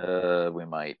 We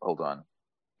might. Hold on.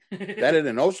 Better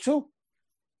than those 2?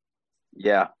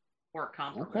 Yeah. Or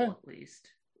comparable, at least.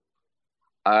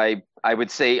 I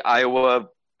would say Iowa,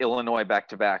 Illinois back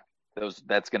to back.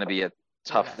 That's going to be a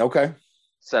tough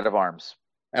set of arms.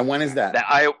 And when is that?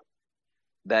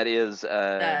 That is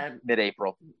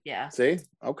mid-April. Yeah. See?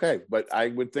 Okay. But I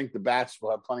would think the bats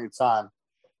will have plenty of time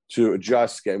to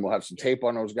adjust, and we'll have some tape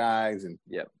on those guys, and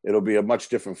it'll be a much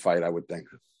different fight, I would think.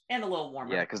 And a little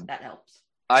warmer. Yeah, because that helps.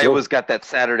 Iowa's got that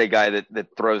Saturday guy that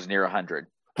throws near 100.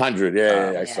 100,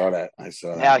 yeah. I saw that.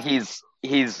 Now he's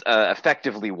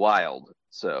effectively wild.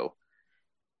 So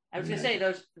I was gonna say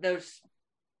those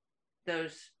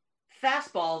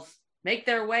fastballs make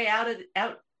their way out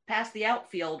past the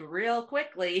outfield real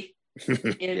quickly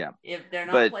if they're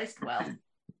not placed well.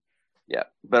 Yeah,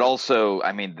 but also,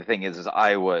 I mean, the thing is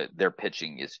Iowa, their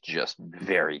pitching is just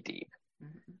very deep.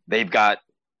 Mm-hmm. They've got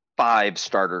 5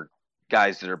 starter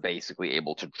guys that are basically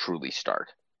able to truly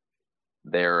start.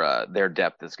 Their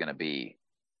depth is going to be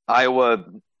Iowa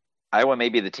may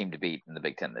be the team to beat in the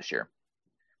Big Ten this year.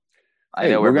 I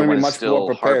know everyone's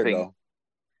still harping. Though.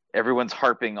 Everyone's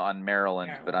harping on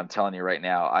Maryland, but I'm telling you right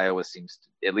now, Iowa seems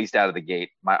to, at least out of the gate,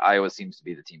 Iowa seems to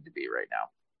be the team to beat right now.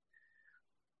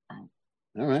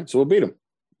 All right, so we'll beat them.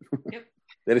 Yep.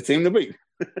 They're the team to beat.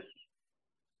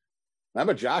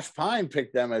 Remember, Josh Pine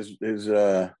picked them as his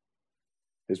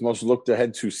most looked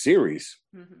ahead to series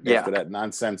after that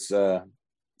nonsense to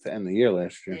end the year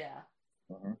last year.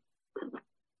 Yeah.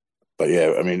 But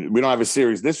yeah, I mean, we don't have a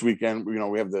series this weekend.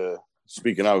 We have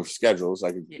speaking of schedules,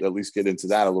 I could at least get into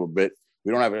that a little bit.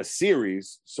 We don't have a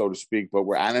series, so to speak, but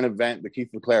we're at an event, the Keith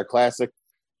LeClaire Classic.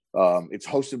 It's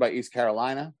hosted by East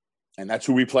Carolina, and that's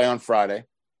who we play on Friday.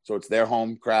 So it's their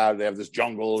home crowd. They have this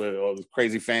jungle, all these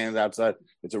crazy fans outside.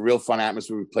 It's a real fun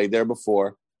atmosphere. We played there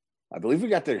before. I believe we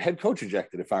got their head coach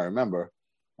ejected, if I remember.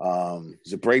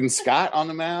 Is it Braden Scott on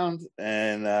the mound?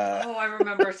 And I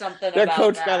remember something their about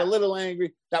coach that. got a little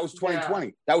angry. That was 2020.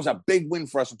 Yeah. That was a big win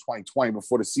for us in 2020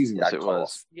 before the season got called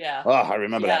off. Yeah. Oh, I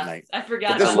remember that night. I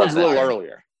forgot. But this one's a little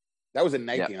earlier. That was a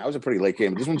night game. That was a pretty late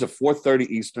game. This one's a 4:30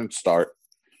 Eastern start.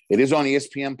 It is on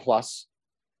ESPN Plus,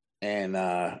 and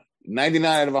 99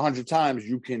 out of 100 times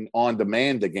you can on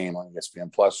demand the game on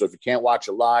ESPN Plus. So if you can't watch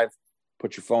it live,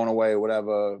 put your phone away or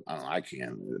whatever. I don't know, I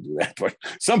can't do that, but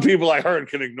some people I heard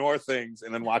can ignore things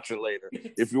and then watch it later.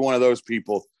 If you're one of those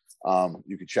people,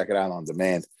 You can check it out on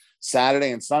demand.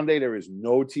 Saturday and Sunday, there is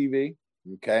no TV.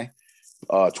 Okay.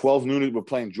 12 noon, we're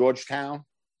playing Georgetown.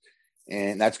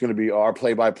 And that's going to be our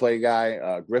play-by-play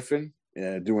guy, Griffin,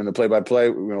 doing the play-by-play.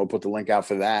 We're going to put the link out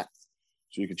for that.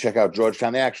 So you can check out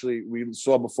Georgetown. We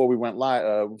saw before we went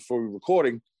live, before we were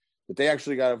recording, that they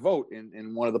actually got a vote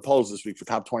in one of the polls this week for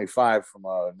top 25 from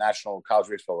National College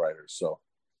Baseball Writers. So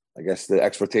I guess the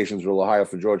expectations were a little higher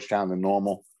for Georgetown than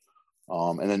normal.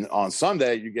 And then on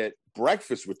Sunday, you get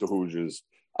breakfast with the Hoosiers,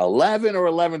 11 or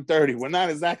 11:30. We're not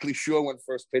exactly sure when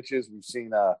first pitch is. We've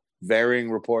seen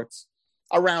varying reports.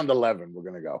 Around 11, we're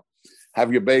going to go.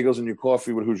 Have your bagels and your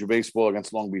coffee with Hoosier Baseball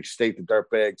against Long Beach State, the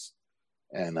Dirtbags.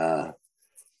 And,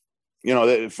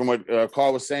 from what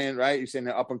Carl was saying, right? You're saying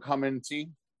they're up-and-coming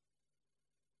team?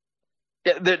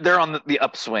 Yeah, they're on the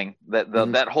upswing.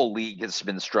 That whole league has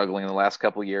been struggling in the last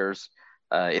couple of years.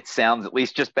 It sounds, at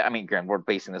least Graham, we're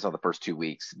basing this on the first 2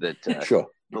 weeks, that sure.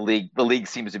 The league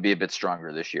seems to be a bit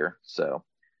stronger this year. So,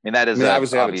 that is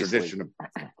obviously a tradition,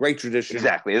 great tradition.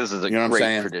 Exactly. This is a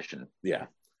great tradition. Yeah.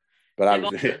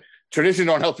 But tradition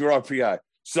don't help your RPI.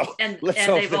 So let's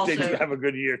hope that they do have a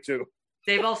good year too.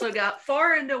 They've also got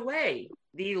far and away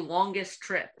the longest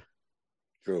trip.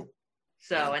 True.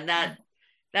 So, and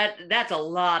that's a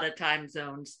lot of time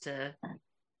zones to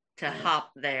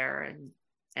hop there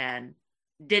and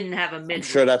didn't have a midweek. I'm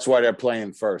sure that's why they're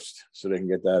playing first, so they can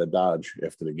get that at Dodge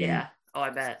after the game. Yeah. Oh, I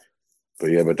bet.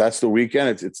 But that's the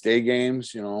weekend. It's day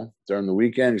games, during the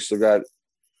weekend. You still got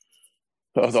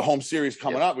the home series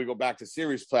coming up. We go back to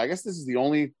series play. I guess this is the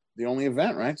only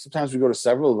event, right? Sometimes we go to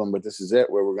several of them, but this is it,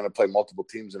 where we're going to play multiple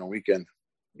teams in a weekend.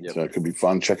 Yep. So it could be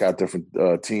fun. Check out different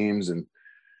teams. And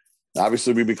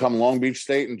obviously we become Long Beach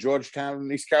State and Georgetown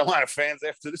and East Carolina fans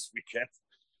after this weekend.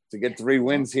 To get 3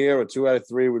 wins here, or 2 out of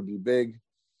 3 would be big.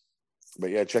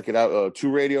 But yeah, check it out.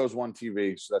 2 radios, 1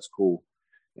 TV. So that's cool.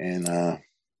 And I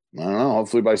don't know.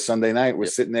 Hopefully by Sunday night, we're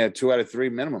sitting there 2 out of 3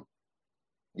 minimum.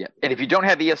 Yeah. And if you don't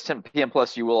have ESPN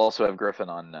Plus, you will also have Griffin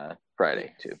on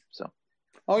Friday too. So.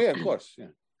 Oh yeah, of course. Yeah.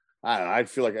 I don't know. I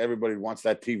feel like everybody wants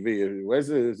that TV. Where's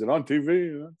it? Is it on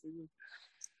TV?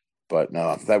 But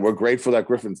no, that we're grateful that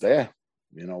Griffin's there.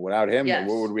 Without him,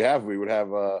 what would we have? We would have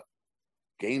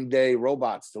game day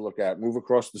robots to look at, move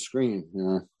across the screen.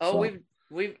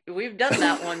 We've done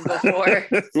that one before.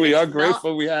 We are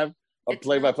grateful we have a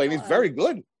play-by-play. And he's very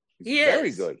good. He's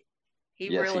very good.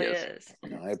 He really is.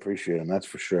 I appreciate him. That's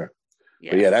for sure.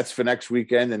 Yes. But yeah, that's for next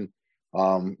weekend. And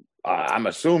I'm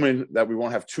assuming that we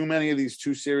won't have too many of these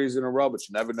 2 series in a row, but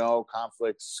you never know,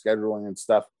 conflicts, scheduling and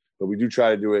stuff. But we do try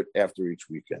to do it after each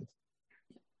weekend.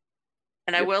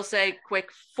 And I will say, quick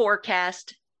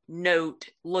forecast note,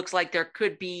 looks like there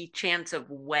could be chance of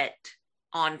wet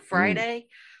on Friday,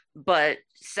 but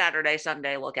Saturday,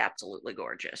 Sunday look absolutely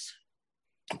gorgeous.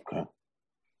 Okay.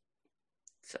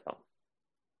 So.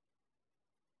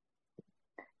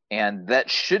 And that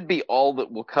should be all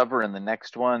that we'll cover in the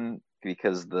next one,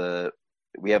 because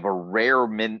we have a rare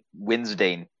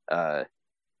Wednesday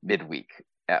midweek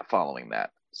following that.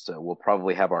 So we'll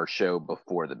probably have our show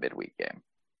before the midweek game.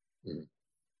 Mm.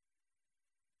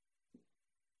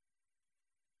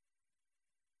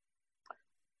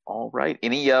 All right.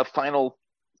 Any final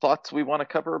thoughts we want to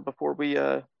cover before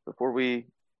we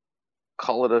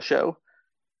call it a show?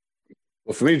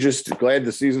 Well, for me, just glad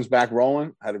the season's back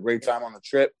rolling. Had a great time on the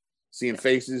trip, seeing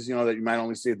faces, that you might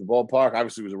only see at the ballpark.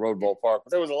 Obviously, it was a road ballpark,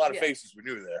 but there was a lot of faces we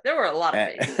knew there. There were a lot of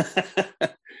faces.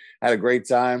 Had a great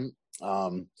time.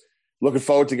 Looking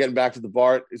forward to getting back to the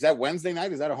BART. Is that Wednesday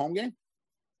night? Is that a home game?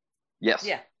 Yes.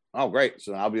 Yeah. Oh, great.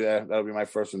 So I'll be there. That'll be my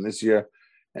first one this year.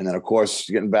 And then, of course,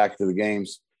 getting back to the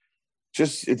games.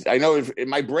 I know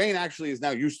my brain actually is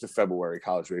now used to February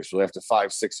college baseball after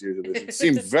 5-6 years of this. It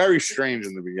seemed very strange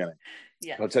in the beginning.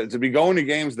 Yeah. But to be going to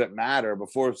games that matter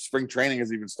before spring training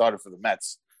has even started for the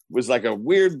Mets was like a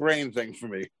weird brain thing for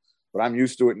me. But I'm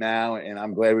used to it now, and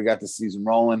I'm glad we got the season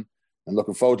rolling. I'm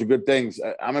looking forward to good things.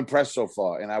 I'm impressed so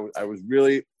far, and I was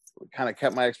really kind of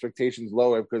kept my expectations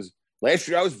low because last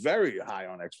year I was very high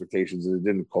on expectations and it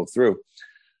didn't go through.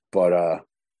 But I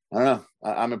don't know.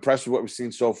 I'm impressed with what we've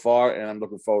seen so far, and I'm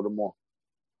looking forward to more.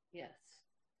 Yes.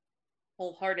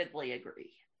 Wholeheartedly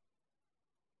agree.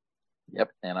 Yep,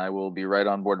 and I will be right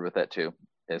on board with that too,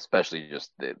 especially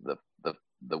just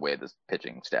the way this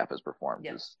pitching staff has performed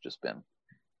has just been.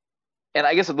 And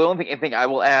I guess the only thing I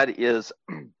will add is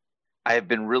I have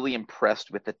been really impressed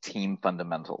with the team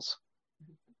fundamentals.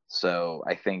 So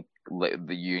I think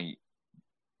you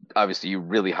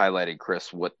really highlighted,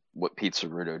 Chris, what Pete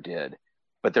Ceruto did.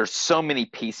 But there's so many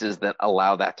pieces that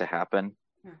allow that to happen.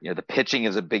 The pitching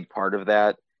is a big part of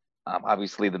that.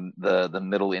 Obviously, the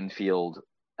middle infield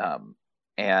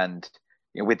And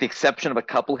with the exception of a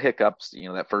couple hiccups,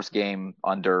 that first game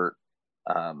on dirt,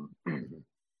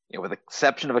 with the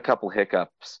exception of a couple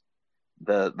hiccups,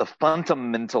 the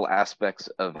fundamental aspects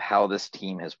of how this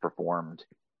team has performed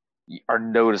are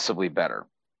noticeably better.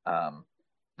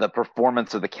 The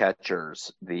performance of the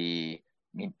catchers,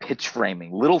 pitch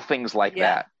framing, little things like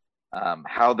that,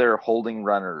 how they're holding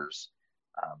runners,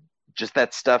 just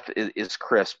that stuff is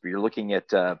crisp. You're looking at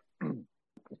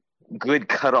good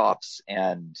cutoffs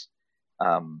and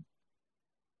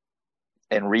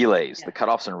relays. The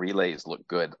cutoffs and relays look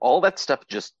good. All that stuff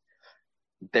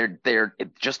it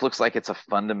just looks like it's a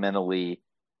fundamentally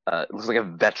it looks like a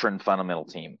veteran fundamental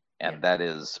team, and that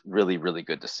is really, really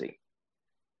good to see.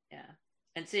 Yeah.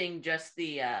 And seeing just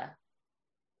the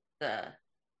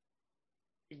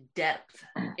depth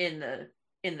in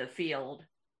the field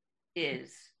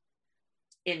is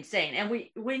insane. And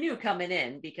we knew coming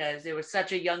in, because it was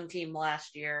such a young team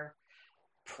last year,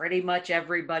 pretty much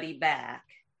everybody back,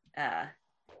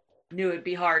 knew it'd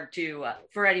be hard to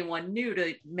for anyone new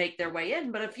to make their way in,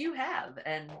 but a few have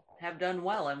done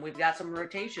well, and we've got some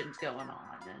rotations going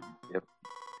on. Yep.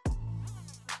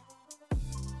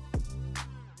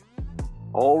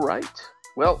 All right.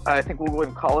 Well, I think we'll go ahead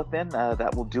and call it then.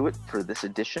 That will do it for this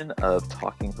edition of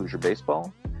Talking Hoosier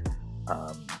Baseball.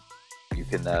 You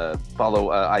can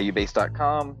follow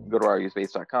iubase.com, go to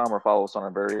iubase.com, or follow us on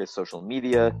our various social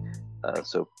media.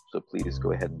 So please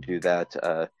go ahead and do that.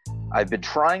 I've been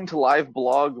trying to live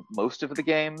blog most of the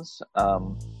games.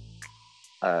 I'll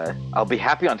be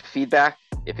happy on feedback.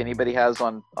 If anybody has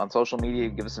on social media,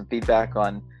 give us some feedback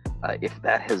on if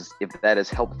that is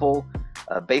helpful.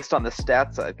 Based on the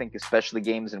stats, I think especially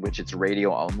games in which it's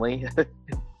radio only,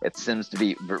 it seems to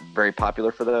be very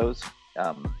popular for those.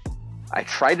 I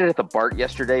tried it at the BART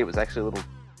yesterday. It was actually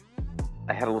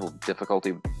I had a little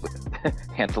difficulty with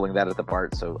handling that at the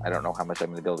BART, so I don't know how much I'm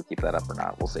going to be able to keep that up or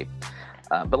not. We'll see.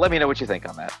 But let me know what you think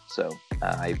on that. So,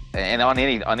 and on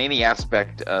any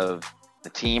aspect of the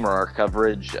team or our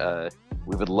coverage,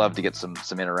 we would love to get some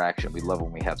interaction. We love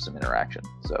when we have some interaction.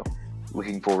 So,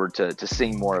 looking forward to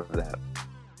seeing more of that.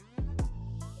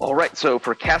 All right, so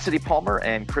for Cassidy Palmer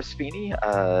and Chris Feeney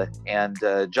and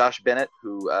Josh Bennett,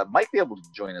 who might be able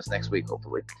to join us next week,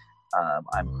 hopefully,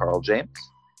 I'm Carl James.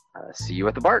 See you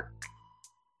at the BART.